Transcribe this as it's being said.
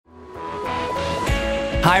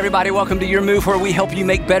Hi, everybody. Welcome to Your Move, where we help you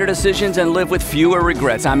make better decisions and live with fewer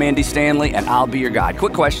regrets. I'm Andy Stanley, and I'll be your guide.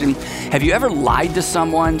 Quick question. Have you ever lied to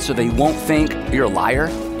someone so they won't think you're a liar?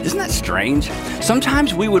 Isn't that strange?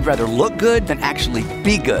 Sometimes we would rather look good than actually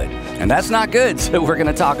be good, and that's not good. So we're going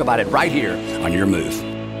to talk about it right here on Your Move.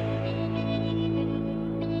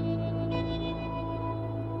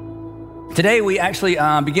 Today, we actually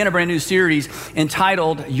begin a brand new series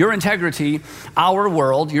entitled Your Integrity, Our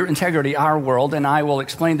World, Your Integrity, Our World, and I will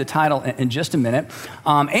explain the title in just a minute.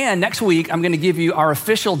 And next week, I'm going to give you our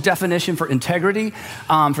official definition for integrity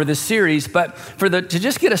for this series. But to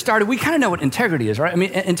just get us started, we kind of know what integrity is, right? I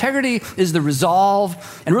mean, integrity is the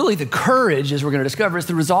resolve and really the courage, as we're going to discover, is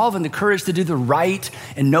the resolve and the courage to do the right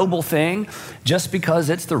and noble thing just because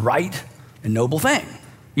it's the right and noble thing.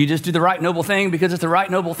 You just do the right, noble thing because it's the right,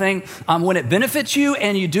 noble thing when it benefits you,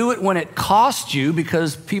 and you do it when it costs you,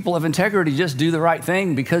 because people of integrity just do the right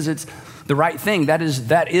thing because it's the right thing. That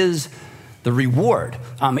is the reward.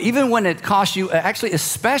 Even when it costs you, actually,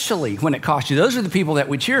 especially when it costs you, those are the people that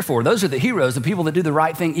we cheer for. Those are the heroes, the people that do the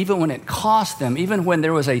right thing, even when it costs them, even when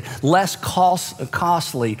there was a less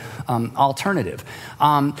costly alternative.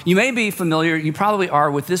 You may be familiar, you probably are,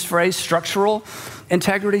 with this phrase, structural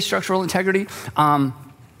integrity. Structural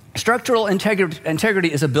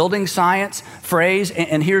integrity is a building science phrase,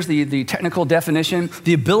 and here's the technical definition: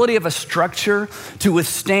 the ability of a structure to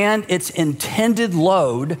withstand its intended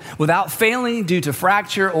load without failing due to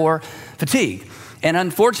fracture or fatigue. And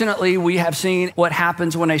unfortunately, we have seen what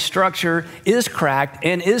happens when a structure is cracked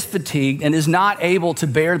and is fatigued and is not able to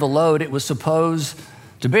bear the load it was supposed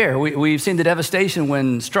to bear. We've seen the devastation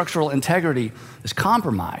when structural integrity is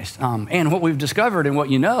compromised. And what we've discovered and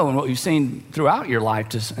what you know and what you've seen throughout your life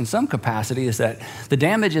just in some capacity is that the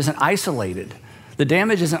damage isn't isolated. The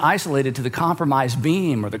damage isn't isolated to the compromised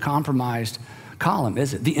beam or the compromised column,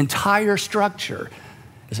 is it? The entire structure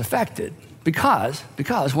is affected because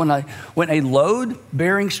when a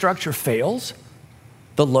load-bearing structure fails,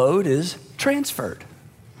 the load is transferred.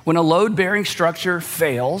 When a load-bearing structure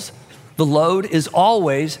fails, the load is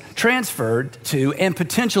always transferred to and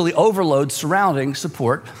potentially overload surrounding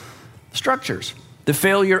support structures. The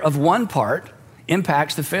failure of one part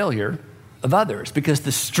impacts the failure of others because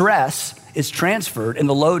the stress is transferred and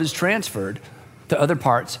the load is transferred to other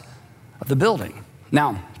parts of the building.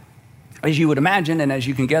 Now, as you would imagine, and as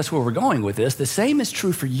you can guess where we're going with this, the same is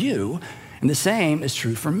true for you and the same is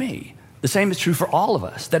true for me. The same is true for all of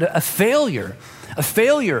us, that a failure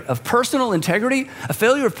of personal integrity,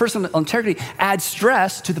 adds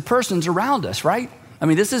stress to the persons around us, right? I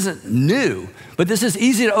mean, this isn't new, but this is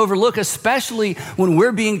easy to overlook, especially when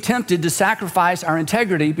we're being tempted to sacrifice our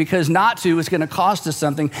integrity, because not to is going to cost us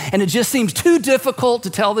something, and it just seems too difficult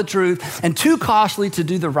to tell the truth and too costly to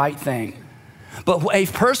do the right thing. But a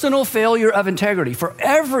personal failure of integrity for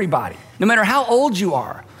everybody, no matter how old you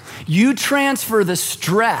are, you transfer the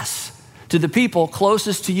stress to the people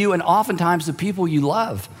closest to you and oftentimes the people you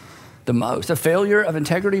love the most. A failure of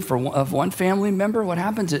integrity of one family member, what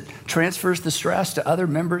happens? It transfers the stress to other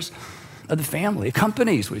members of the family.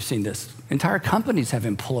 Companies, we've seen this. Entire companies have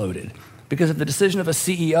imploded because of the decision of a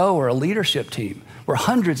CEO or a leadership team where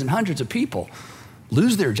hundreds and hundreds of people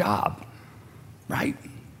lose their job, right?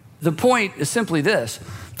 The point is simply this: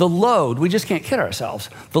 the load, we just can't kid ourselves,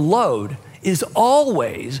 the load is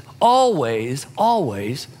always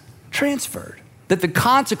transferred, that the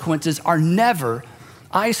consequences are never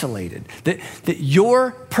isolated, that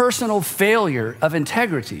your personal failure of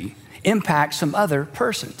integrity impacts some other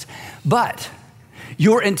persons. But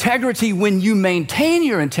your integrity, when you maintain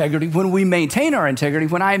your integrity, when we maintain our integrity,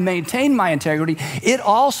 when I maintain my integrity, it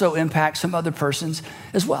also impacts some other persons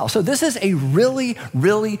as well. So this is a really,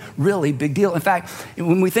 really, really big deal. In fact,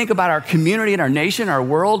 when we think about our community and our nation, our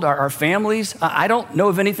world, our families, I don't know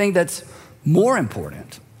of anything that's more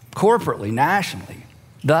important corporately, nationally.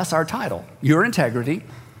 Thus our title, Your Integrity,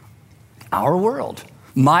 Our World.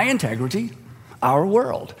 My integrity, our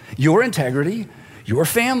world. Your integrity, your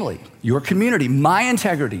family, your community. My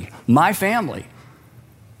integrity, my family,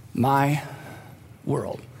 my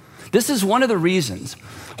world. This is one of the reasons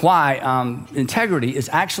why integrity is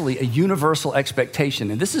actually a universal expectation.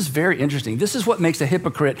 And this is very interesting. This is what makes a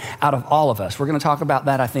hypocrite out of all of us. We're going to talk about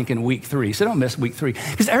that, I think, in week 3. So don't miss week 3,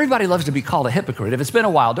 because everybody loves to be called a hypocrite. If it's been a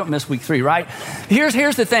while, don't miss week 3, right?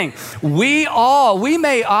 Here's the thing. We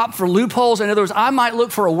may opt for loopholes. In other words, I might look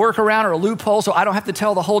for a workaround or a loophole so I don't have to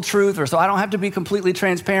tell the whole truth, or so I don't have to be completely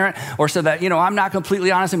transparent, or so that, I'm not completely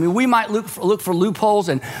honest. I mean, we might look for loopholes,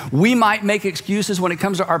 and we might make excuses when it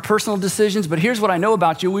comes to our personal personal decisions, but here's what I know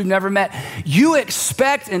about you. We've never met. You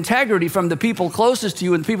expect integrity from the people closest to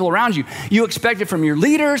you and the people around you. You expect it from your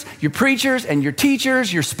leaders, your preachers, and your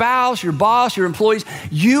teachers, your spouse, your boss, your employees.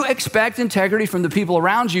 You expect integrity from the people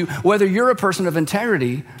around you, whether you're a person of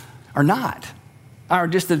integrity or not. Or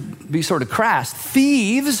just to be sort of crass,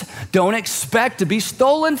 thieves don't expect to be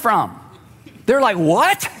stolen from. They're like,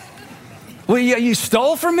 what? Well, you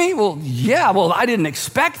stole from me? Well, yeah, well, I didn't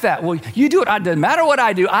expect that. Well, you do it. It doesn't matter what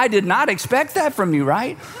I do. I did not expect that from you,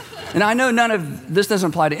 right? And I know none of this doesn't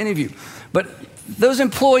apply to any of you, but those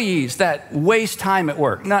employees that waste time at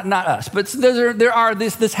work, not us, but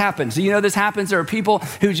this happens. You know, this happens. There are people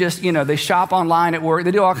who just, they shop online at work.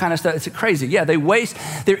 They do all kind of stuff. It's crazy. Yeah,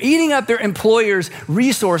 they're eating up their employer's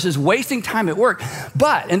resources, wasting time at work.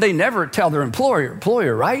 And they never tell their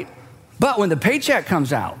employer, right? But when the paycheck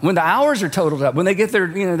comes out, when the hours are totaled up, when they get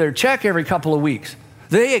their check every couple of weeks,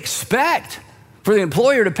 they expect for the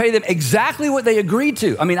employer to pay them exactly what they agreed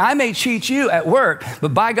to. I mean, I may cheat you at work,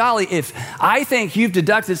 but by golly, if I think you've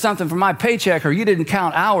deducted something from my paycheck or you didn't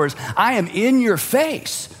count hours, I am in your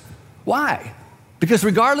face. Why? Because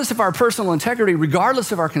regardless of our personal integrity,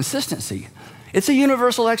 regardless of our consistency, it's a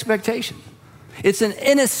universal expectation. It's an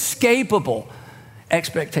inescapable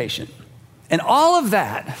expectation. And all of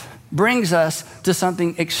that brings us to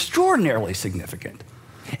something extraordinarily significant.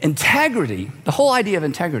 Integrity, the whole idea of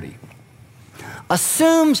integrity,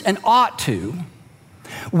 assumes and ought to,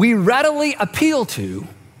 we readily appeal to,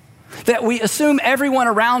 that we assume everyone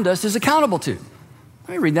around us is accountable to. Let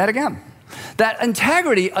me read that again. That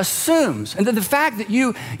integrity assumes, and the fact that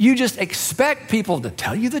you just expect people to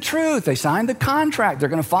tell you the truth, they signed the contract, they're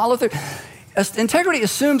going to follow through. Integrity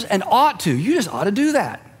assumes and ought to, you just ought to do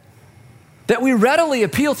that. That we readily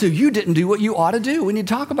appeal to, you didn't do what you ought to do. We need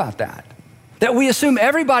to talk about that. That we assume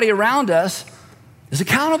everybody around us is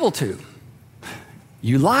accountable to.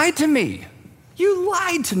 You lied to me. You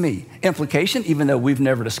lied to me. Implication, even though we've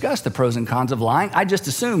never discussed the pros and cons of lying, I just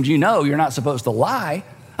assumed you're not supposed to lie.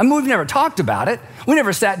 I mean, we've never talked about it. We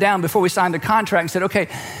never sat down before we signed the contract and said, okay,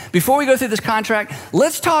 before we go through this contract,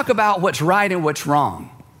 let's talk about what's right and what's wrong.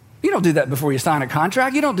 You don't do that before you sign a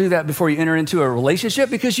contract. You don't do that before you enter into a relationship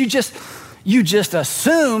because you just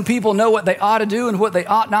assume people know what they ought to do and what they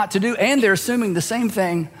ought not to do, and they're assuming the same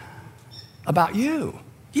thing about you.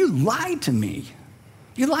 You lied to me.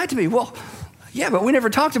 You lied to me. Well, yeah, but we never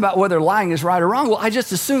talked about whether lying is right or wrong. Well, I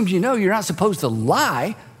just assumed you're not supposed to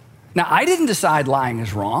lie. Now, I didn't decide lying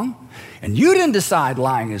is wrong, and you didn't decide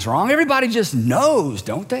lying is wrong. Everybody just knows,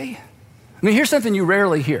 don't they? I mean, here's something you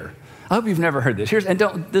rarely hear. I hope you've never heard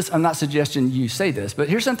this. I'm not suggesting you say this, but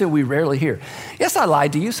here's something we rarely hear. Yes, I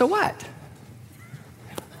lied to you, so what?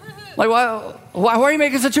 Like, why are you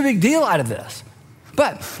making such a big deal out of this?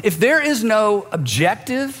 But if there is no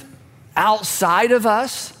objective outside of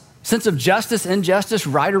us, sense of justice, injustice,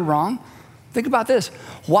 right or wrong, think about this.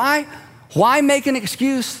 Why make an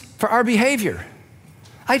excuse for our behavior?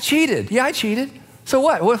 I cheated. Yeah, I cheated. So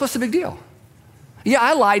what? What's the big deal? Yeah,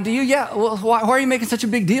 I lied to you. Yeah, well, why are you making such a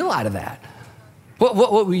big deal out of that?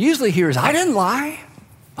 What we usually hear is, I didn't lie.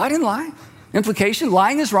 I didn't lie. Implication,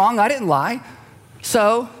 lying is wrong. I didn't lie.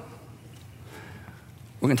 So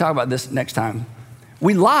we're going to talk about this next time.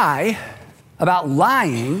 We lie about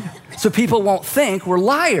lying so people won't think we're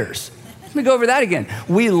liars. Let me go over that again.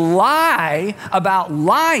 We lie about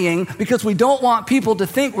lying because we don't want people to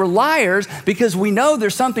think we're liars because we know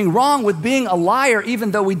there's something wrong with being a liar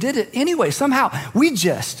even though we did it anyway. Somehow we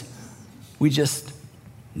just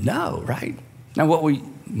know, right? Now what we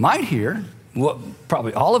might hear, what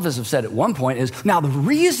probably all of us have said at one point is, now the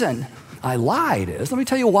reason I lied is, let me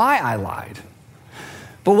tell you why I lied.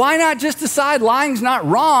 But why not just decide lying's not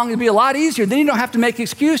wrong? It'd be a lot easier. Then you don't have to make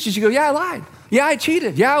excuses. You go, yeah, I lied. Yeah, I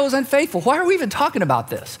cheated. Yeah, I was unfaithful. Why are we even talking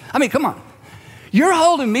about this? I mean, come on. You're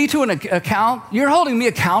holding me to an account. You're holding me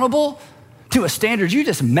accountable to a standard you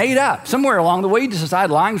just made up. Somewhere along the way, you just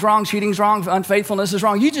decide lying's wrong, cheating's wrong, unfaithfulness is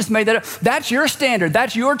wrong. You just made that up. That's your standard.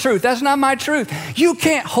 That's your truth. That's not my truth. You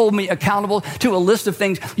can't hold me accountable to a list of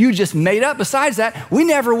things you just made up. Besides that, we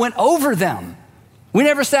never went over them. We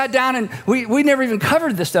never sat down and we never even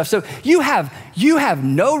covered this stuff. So you have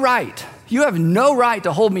no right. You have no right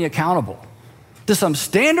to hold me accountable to some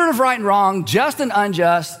standard of right and wrong, just and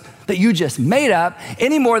unjust, that you just made up,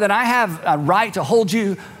 any more than I have a right to hold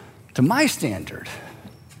you to my standard.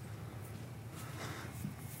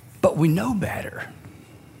 But we know better.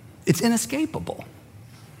 It's inescapable.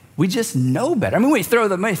 We just know better. I mean, we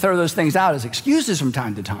may throw those things out as excuses from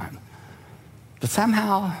time to time, but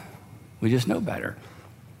somehow we just know better.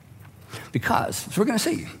 Because, as we're going to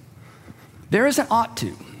see, there is an ought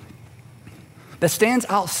to that stands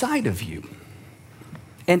outside of you.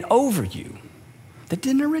 and over you that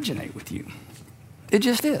didn't originate with you. It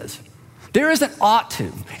just is. There is an ought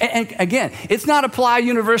to. And again, it's not applied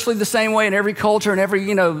universally the same way in every culture, in every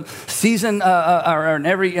season, or in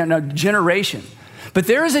every generation. But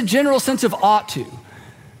there is a general sense of ought to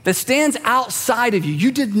that stands outside of you.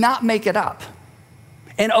 You did not make it up.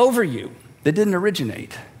 And over you that didn't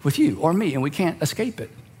originate with you or me, and we can't escape it.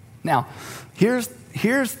 Now, here's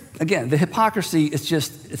again, the hypocrisy is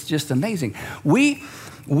just amazing. In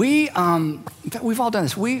fact, we've all done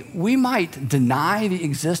this. We might deny the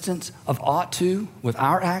existence of ought to with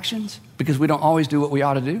our actions because we don't always do what we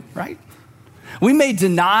ought to do, right? We may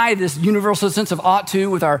deny this universal sense of ought to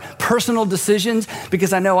with our personal decisions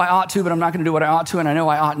because I know I ought to, but I'm not going to do what I ought to, and I know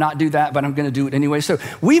I ought not do that, but I'm going to do it anyway. So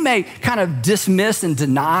we may kind of dismiss and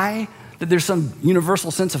deny that there's some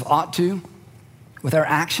universal sense of ought to with our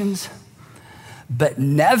actions, but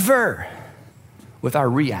never with our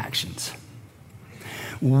reactions.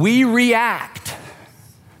 We react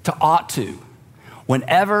to ought to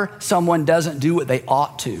whenever someone doesn't do what they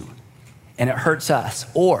ought to, and it hurts us,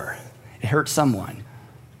 or it hurts someone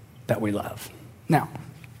that we love. Now,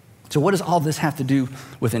 so what does all this have to do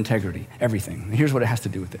with integrity? Everything. And here's what it has to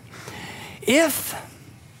do with it.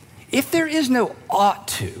 If there is no ought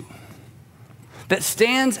to that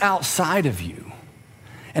stands outside of you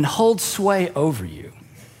and holds sway over you,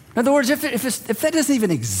 in other words, if that doesn't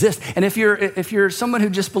even exist, and if you're someone who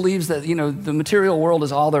just believes that the material world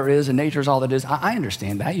is all there is and nature is all that is, I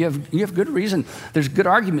understand that. You have good reason. There's good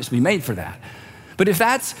arguments to be made for that. But if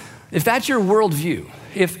that's your worldview,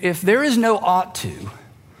 if there is no ought to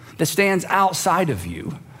that stands outside of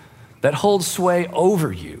you, that holds sway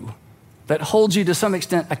over you, that holds you to some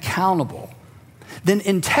extent accountable, then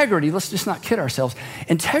integrity, let's just not kid ourselves,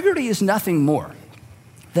 integrity is nothing more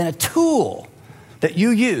than a tool that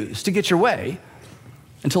you use to get your way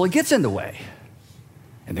until it gets in the way.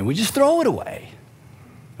 And then we just throw it away.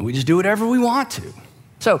 And we just do whatever we want to.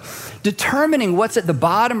 So determining what's at the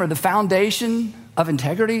bottom or the foundation of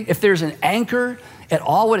integrity, if there's an anchor at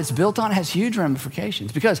all, what it's built on has huge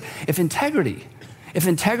ramifications. Because if integrity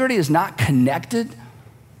is not connected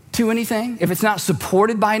to anything, if it's not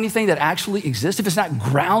supported by anything that actually exists, if it's not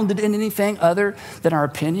grounded in anything other than our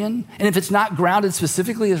opinion, and if it's not grounded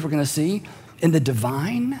specifically, as we're going to see, in the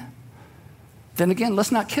divine, then again,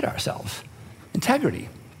 let's not kid ourselves. Integrity,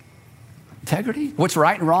 what's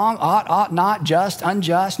right and wrong, ought not, just,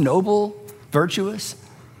 unjust, noble, virtuous,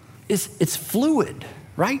 it's fluid,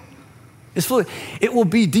 right? It's fluid. It will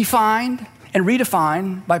be defined and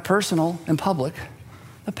redefined by personal and public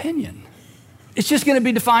opinion. It's just going to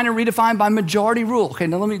be defined and redefined by majority rule. Okay,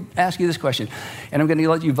 now let me ask you this question, and I'm going to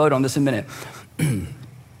let you vote on this in a minute.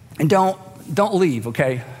 And don't leave,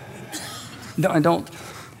 okay? Don't,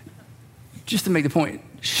 just to make the point,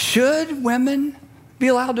 should women be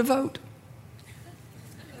allowed to vote?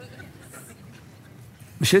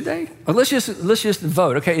 Should they? Or let's just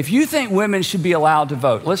vote, okay? If you think women should be allowed to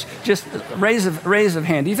vote, let's just raise of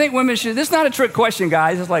hand. Do you think women should? This is not a trick question,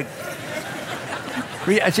 guys. It's like,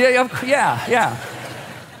 yeah.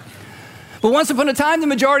 But once upon a time, the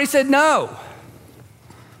majority said no.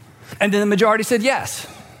 And then the majority said yes.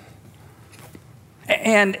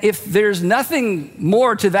 And if there's nothing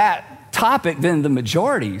more to that topic than the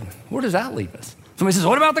majority, where does that leave us? Somebody says,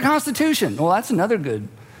 what about the Constitution? Well, that's another good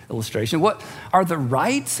illustration. What are the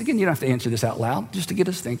rights? Again, you don't have to answer this out loud, just to get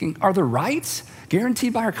us thinking. Are the rights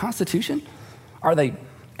guaranteed by our Constitution? Are they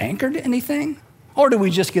anchored to anything? Or do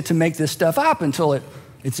we just get to make this stuff up until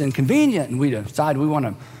it's inconvenient and we decide we want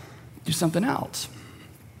to do something else?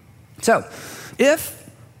 So if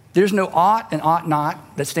there's no ought and ought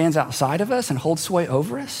not that stands outside of us and holds sway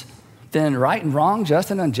over us, then right and wrong,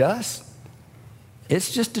 just and unjust,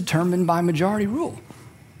 it's just determined by majority rule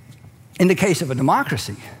in the case of a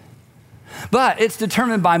democracy. But it's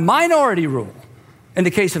determined by minority rule in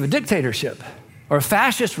the case of a dictatorship or a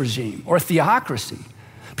fascist regime or a theocracy.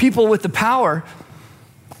 People with the power,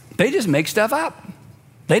 they just make stuff up.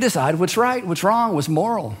 They decide what's right, what's wrong, what's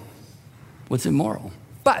moral, what's immoral.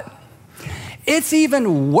 But it's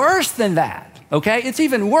even worse than that, okay? It's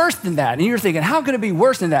even worse than that. And you're thinking, how could it be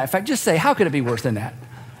worse than that? In fact, just say, how could it be worse than that?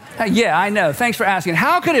 Yeah, I know. Thanks for asking.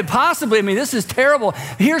 How could it possibly? This is terrible.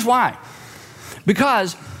 Here's why.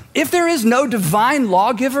 Because if there is no divine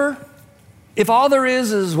lawgiver, if all there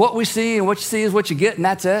is what we see and what you see is what you get and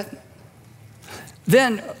that's it,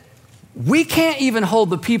 then we can't even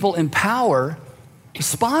hold the people in power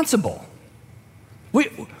responsible.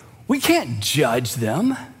 We can't judge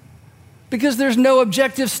them because there's no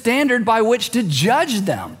objective standard by which to judge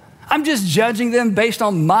them. I'm just judging them based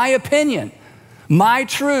on my opinion, my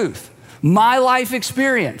truth, my life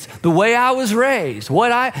experience, the way I was raised,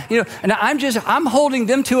 and I'm holding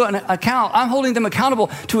them to an account. I'm holding them accountable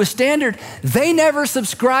to a standard they never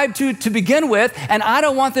subscribed to begin with, and I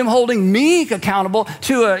don't want them holding me accountable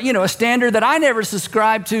to a standard that I never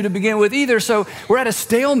subscribed to begin with either. So we're at a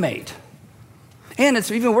stalemate. And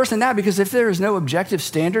it's even worse than that, because if there is no objective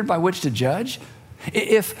standard by which to judge,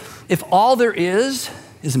 if all there is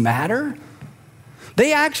matter,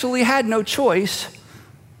 they actually had no choice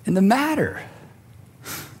in the matter,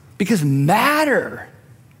 because matter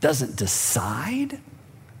doesn't decide.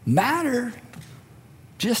 Matter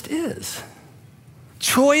just is.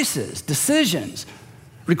 Choices, decisions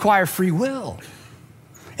require free will.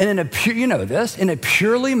 And in a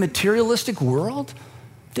purely materialistic world,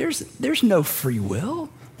 there's no free will.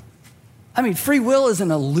 I mean, free will is an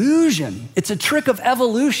illusion. It's a trick of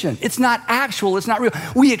evolution. It's not actual, it's not real.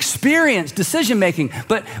 We experience decision making,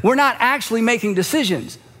 but we're not actually making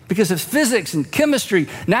decisions. Because of physics and chemistry,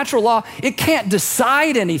 natural law, it can't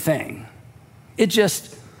decide anything. It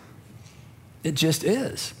just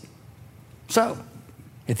is. So,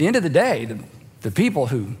 at the end of the day, the people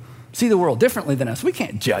who see the world differently than us, we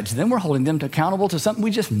can't judge them. We're holding them accountable to something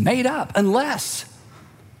we just made up, unless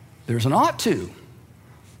there's an ought to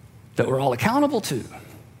that we're all accountable to,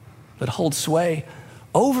 that holds sway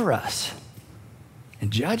over us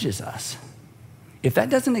and judges us. If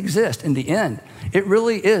that doesn't exist in the end, it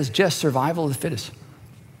really is just survival of the fittest.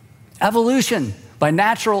 Evolution by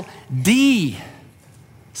natural deselection.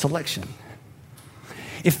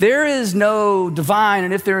 If there is no divine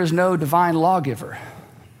and if there is no divine lawgiver,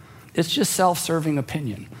 it's just self-serving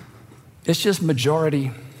opinion. It's just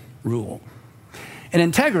majority rule. And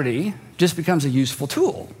integrity just becomes a useful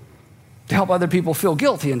tool to help other people feel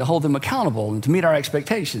guilty and to hold them accountable and to meet our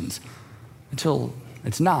expectations until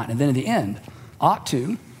it's not. And then in the end, ought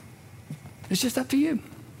to, it's just up to you.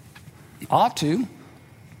 Ought to,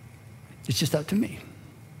 it's just up to me.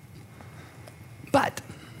 But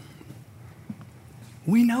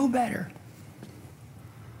we know better.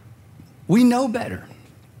 We know better.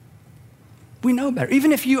 We know better.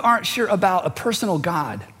 Even if you aren't sure about a personal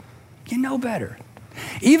God, you know better.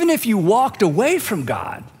 Even if you walked away from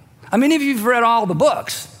God, I mean, if you've read all the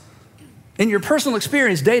books in your personal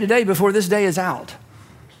experience day to day before this day is out,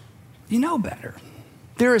 you know better.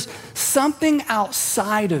 There is something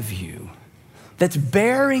outside of you that's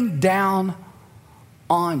bearing down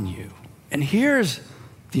on you. And here's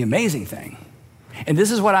the amazing thing. And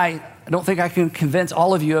this is what I don't think I can convince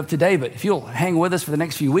all of you of today, but if you'll hang with us for the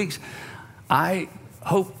next few weeks, I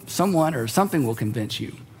hope someone or something will convince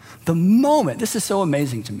you. The moment, this is so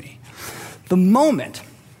amazing to me, the moment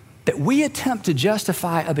that we attempt to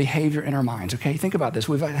justify a behavior in our minds, okay? Think about this.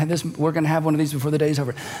 We're going to have one of these before the day is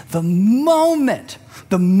over. The moment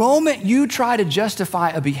you try to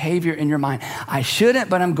justify a behavior in your mind, I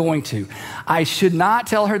shouldn't, but I'm going to. I should not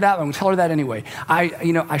tell her that, but I'm going to tell her that anyway.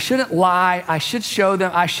 I shouldn't lie. I should show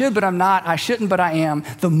them. I should, but I'm not. I shouldn't, but I am.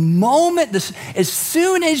 The moment, as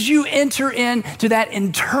soon as you enter into that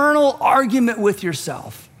internal argument with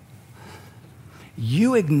yourself,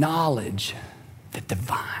 you acknowledge the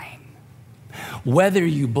divine, whether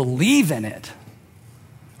you believe in it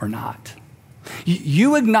or not.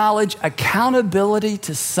 You acknowledge accountability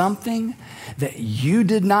to something that you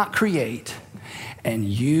did not create and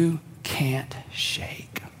you can't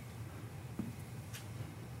shake.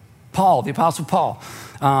 Paul, the Apostle Paul,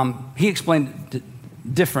 he explained it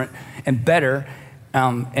different and better.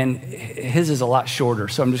 And his is a lot shorter,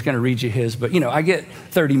 so I'm just going to read you his. But, I get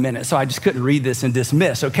 30 minutes, so I just couldn't read this and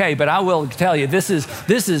dismiss, okay? But I will tell you, this is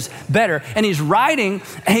better. And he's writing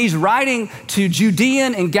to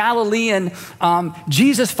Judean and Galilean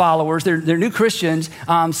Jesus followers. They're new Christians,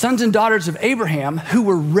 sons and daughters of Abraham, who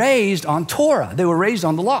were raised on Torah. They were raised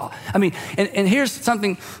on the law. I mean, and here's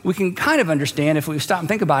something we can kind of understand if we stop and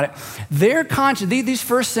think about it. Their conscience, these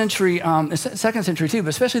first century, second century too, but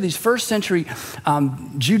especially these first century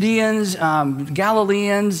Judeans,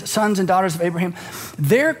 Galileans, sons and daughters of Abraham,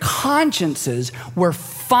 their consciences were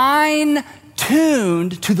fine-tuned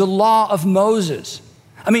to the law of Moses.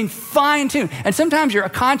 I mean, fine-tuned. And sometimes your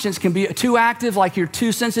conscience can be too active, like you're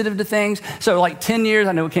too sensitive to things. So like 10 years,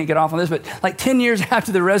 I know we can't get off on this, but like 10 years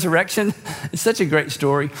after the resurrection, it's such a great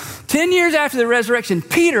story. 10 years after the resurrection,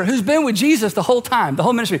 Peter, who's been with Jesus the whole time, the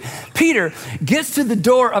whole ministry, Peter gets to the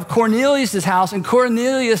door of Cornelius' house, and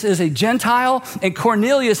Cornelius is a Gentile, and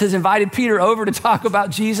Cornelius has invited Peter over to talk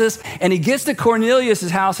about Jesus, and he gets to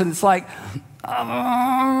Cornelius' house, and it's like,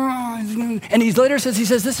 and he later says,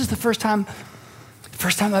 this is the first time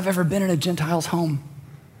I've ever been in a Gentile's home.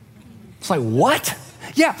 It's like, what?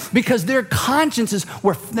 Yeah, because their consciences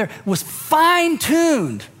was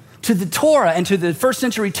fine-tuned to the Torah and to the first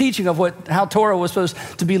century teaching of how Torah was supposed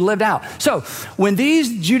to be lived out. So when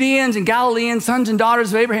these Judeans and Galileans, sons and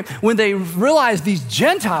daughters of Abraham, when they realize these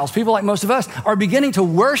Gentiles, people like most of us, are beginning to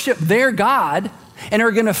worship their God and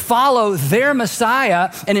are going to follow their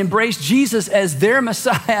Messiah and embrace Jesus as their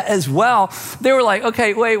Messiah as well, they were like,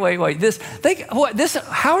 okay, wait.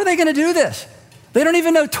 How are they going to do this? They don't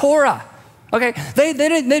even know Torah. Okay, they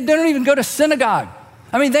don't even go to synagogue.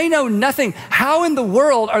 I mean, they know nothing. How in the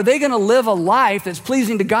world are they going to live a life that's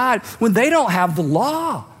pleasing to God when they don't have the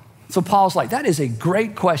law? So Paul's like, that is a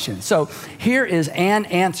great question. So here is an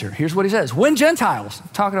answer. Here's what he says. When Gentiles,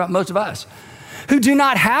 talking about most of us, who do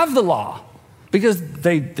not have the law, because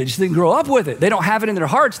they just didn't grow up with it. They don't have it in their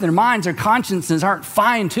hearts, their minds, their consciences aren't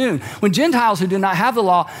fine-tuned. When Gentiles who do not have the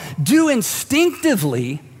law do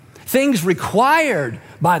instinctively things required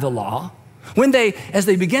by the law, as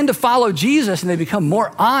they begin to follow Jesus and they become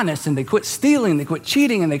more honest and they quit stealing, they quit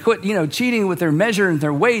cheating, and they quit, cheating with their measure and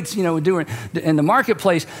their weights, doing in the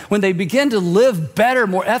marketplace, when they begin to live better,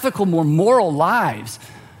 more ethical, more moral lives,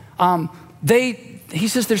 he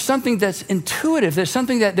says there's something that's intuitive. There's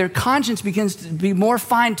something that their conscience begins to be more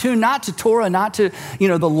fine-tuned, not to Torah, not to,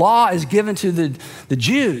 the law is given to the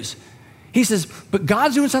Jews. He says, but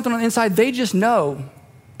God's doing something on the inside. They just know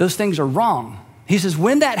those things are wrong. He says,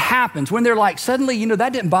 when that happens, when they're like, suddenly,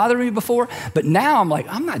 that didn't bother me before, but now I'm like,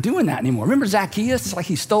 I'm not doing that anymore. Remember Zacchaeus? It's like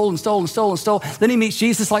he stole and stole and stole and stole. Then he meets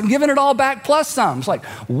Jesus, like, I'm giving it all back plus some. It's like,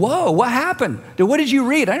 whoa, what happened? What did you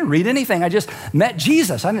read? I didn't read anything. I just met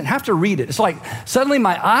Jesus. I didn't have to read it. It's like suddenly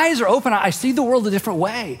my eyes are open. I see the world a different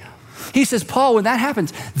way. He says, Paul, when that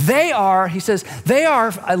happens, they are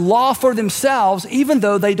a law for themselves, even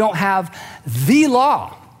though they don't have the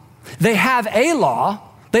law. They have a law.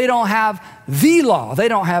 They don't have the law. They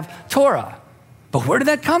don't have Torah. But where did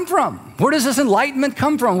that come from? Where does this enlightenment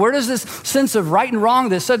come from? Where does this sense of right and wrong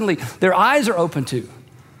that suddenly their eyes are open to?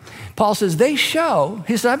 Paul says, they show,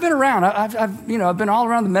 he said, I've been around. I've been all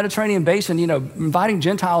around the Mediterranean basin, inviting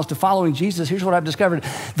Gentiles to following Jesus. Here's what I've discovered.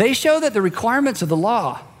 They show that the requirements of the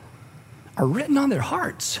law are written on their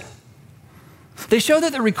hearts. They show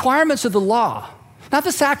that the requirements of the law, not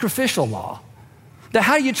the sacrificial law, the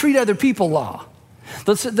how you treat other people law,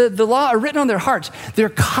 the law are written on their hearts. Their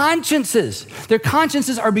consciences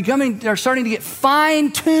are starting to get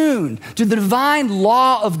fine-tuned to the divine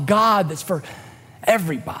law of God that's for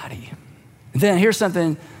everybody. And then here's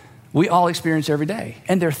something we all experience every day.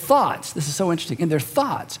 And their thoughts, this is so interesting, and their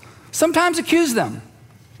thoughts sometimes accuse them.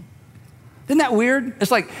 Isn't that weird?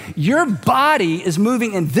 It's like your body is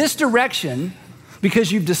moving in this direction because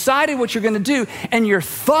you've decided what you're going to do, and your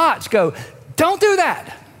thoughts go, don't do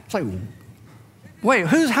that. It's like, wait,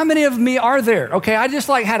 how many of me are there? Okay, I just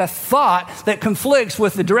had a thought that conflicts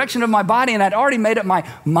with the direction of my body, and I'd already made up my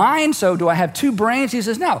mind, so do I have two brains? He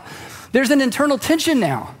says, no, there's an internal tension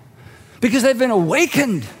now because they've been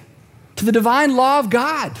awakened to the divine law of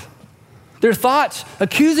God. Their thoughts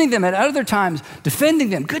accusing them, and at other times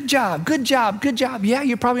defending them. Good job, good job, good job. Yeah,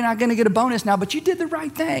 you're probably not gonna get a bonus now, but you did the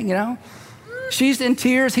right thing, She's in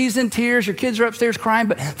tears, he's in tears, your kids are upstairs crying,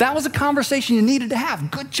 but that was a conversation you needed to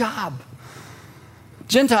have. Good job.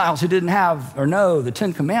 Gentiles who didn't have or know the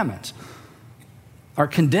 10 Commandments are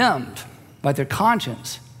condemned by their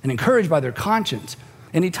conscience and encouraged by their conscience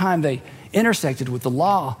anytime they intersected with the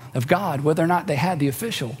law of God, whether or not they had the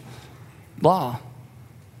official law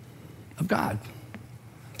of God.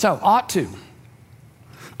 So, ought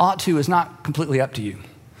to is not completely up to you.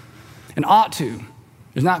 And ought to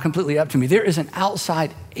is not completely up to me. There is an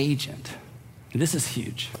outside agent. And this is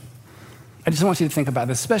huge. I just want you to think about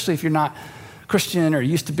this, especially if you're not Christian or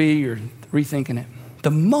used to be, or rethinking it. The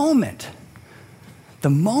moment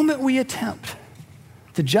we attempt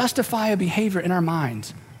to justify a behavior in our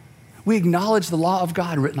minds, we acknowledge the law of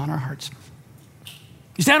God written on our hearts.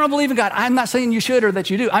 You say, I don't believe in God. I'm not saying you should or that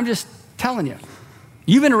you do. I'm just telling you.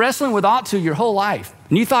 You've been wrestling with ought to your whole life,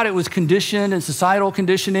 and you thought it was conditioned and societal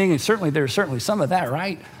conditioning, and there's certainly some of that,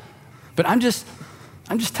 right? But I'm just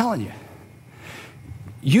telling you.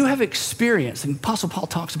 You have experienced, and Apostle Paul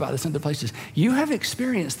talks about this in other places, you have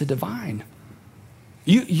experienced the divine.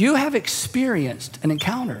 You have experienced an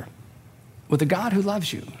encounter with a God who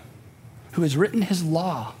loves you, who has written his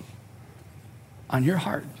law on your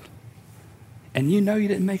heart. And you know you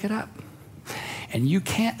didn't make it up. And you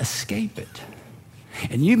can't escape it.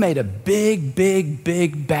 And you made a big, big,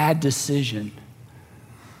 big bad decision.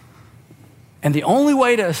 And the only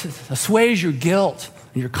way to assuage your guilt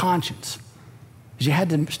and your conscience is you had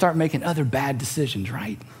to start making other bad decisions,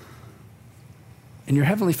 right? And your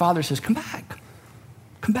Heavenly Father says, come back.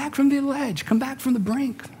 Come back from the ledge. Come back from the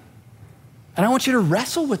brink. And I want you to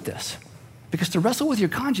wrestle with this. Because to wrestle with your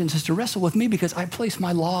conscience is to wrestle with me because I place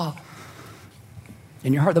my law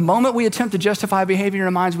in your heart. The moment we attempt to justify behavior in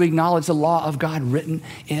our minds, we acknowledge the law of God written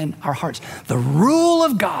in our hearts. The rule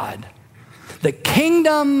of God, the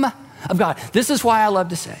kingdom of God. This is why I love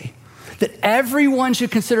to say that everyone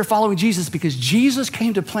should consider following Jesus, because Jesus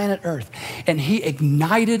came to planet Earth and he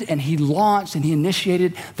ignited and he launched and he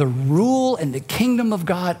initiated the rule and the kingdom of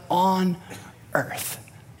God on earth.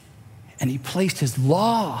 And he placed his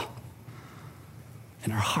law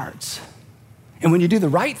in our hearts. And when you do the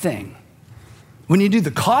right thing, when you do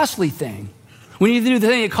the costly thing, when you do the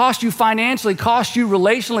thing that costs you financially, costs you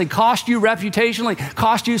relationally, costs you reputationally,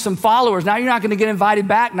 costs you some followers, now you're not going to get invited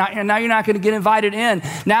back. Now you're not going to get invited in.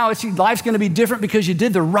 Now life's going to be different because you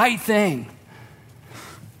did the right thing.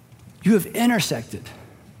 You have intersected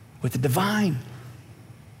with the divine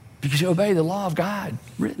because you obey the law of God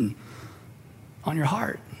written on your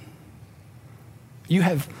heart. You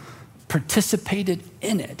have participated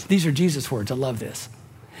in it. These are Jesus' words. I love this.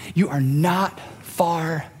 You are not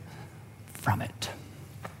far from it.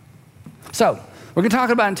 So, we're going to talk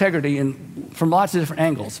about integrity from lots of different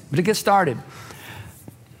angles. But to get started,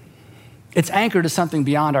 it's anchored to something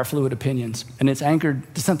beyond our fluid opinions, and it's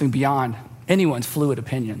anchored to something beyond anyone's fluid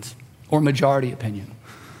opinions or majority opinion.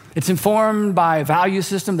 It's informed by a value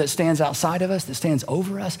system that stands outside of us, that stands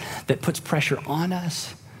over us, that puts pressure on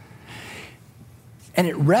us. And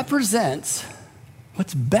it represents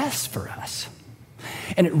what's best for us.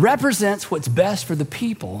 And it represents what's best for the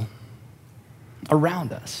people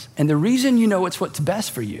around us. And the reason you know it's what's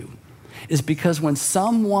best for you is because when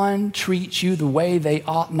someone treats you the way they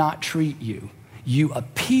ought not treat you, you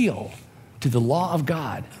appeal to the law of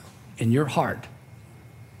God in your heart.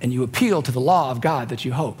 And you appeal to the law of God that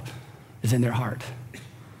you hope is in their heart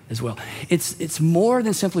as well. It's more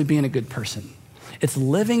than simply being a good person. It's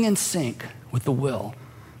living in sync with the will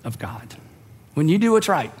of God. When you do what's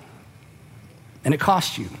right, and it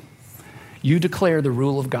costs you, you declare the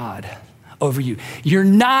rule of God over you. You're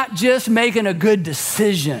not just making a good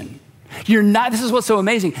decision. This is what's so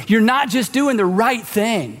amazing. You're not just doing the right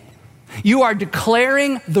thing. You are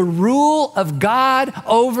declaring the rule of God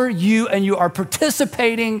over you, and you are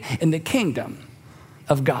participating in the kingdom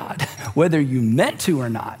of God, whether you meant to or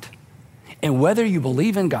not, and whether you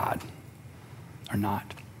believe in God or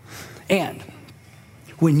not. And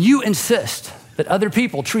when you insist that other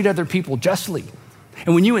people treat other people justly,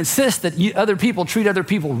 and when you insist that other people treat other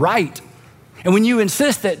people right, and when you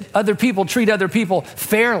insist that other people treat other people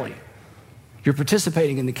fairly, you're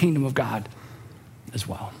participating in the kingdom of God as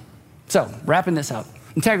well. So, wrapping this up,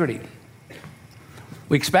 integrity.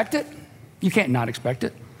 We expect it. You can't not expect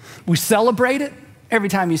it. We celebrate it. Every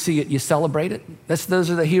time you see it, you celebrate it. Those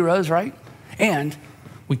are the heroes, right? And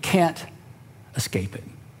we can't escape it.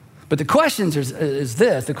 But the questions is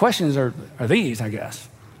this. The questions are these, I guess.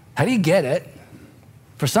 How do you get it?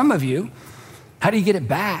 For some of you, how do you get it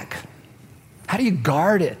back? How do you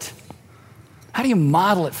guard it? How do you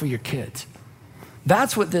model it for your kids?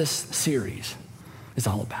 That's what this series is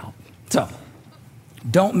all about. So,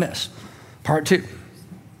 don't miss part 2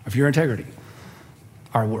 of Your Integrity,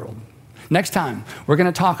 Our World. Next time, we're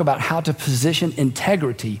going to talk about how to position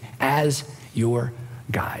integrity as your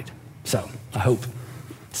guide. So, I hope to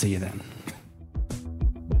see you then.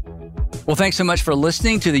 Well, thanks so much for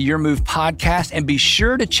listening to the Your Move podcast, and be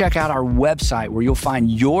sure to check out our website where you'll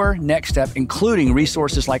find your next step, including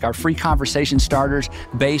resources like our free conversation starters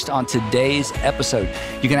based on today's episode.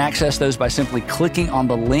 You can access those by simply clicking on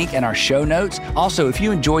the link in our show notes. Also, if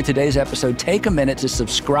you enjoyed today's episode, take a minute to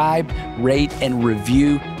subscribe, rate, and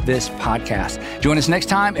review this podcast. Join us next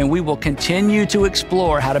time, and we will continue to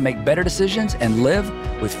explore how to make better decisions and live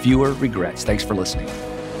with fewer regrets. Thanks for listening.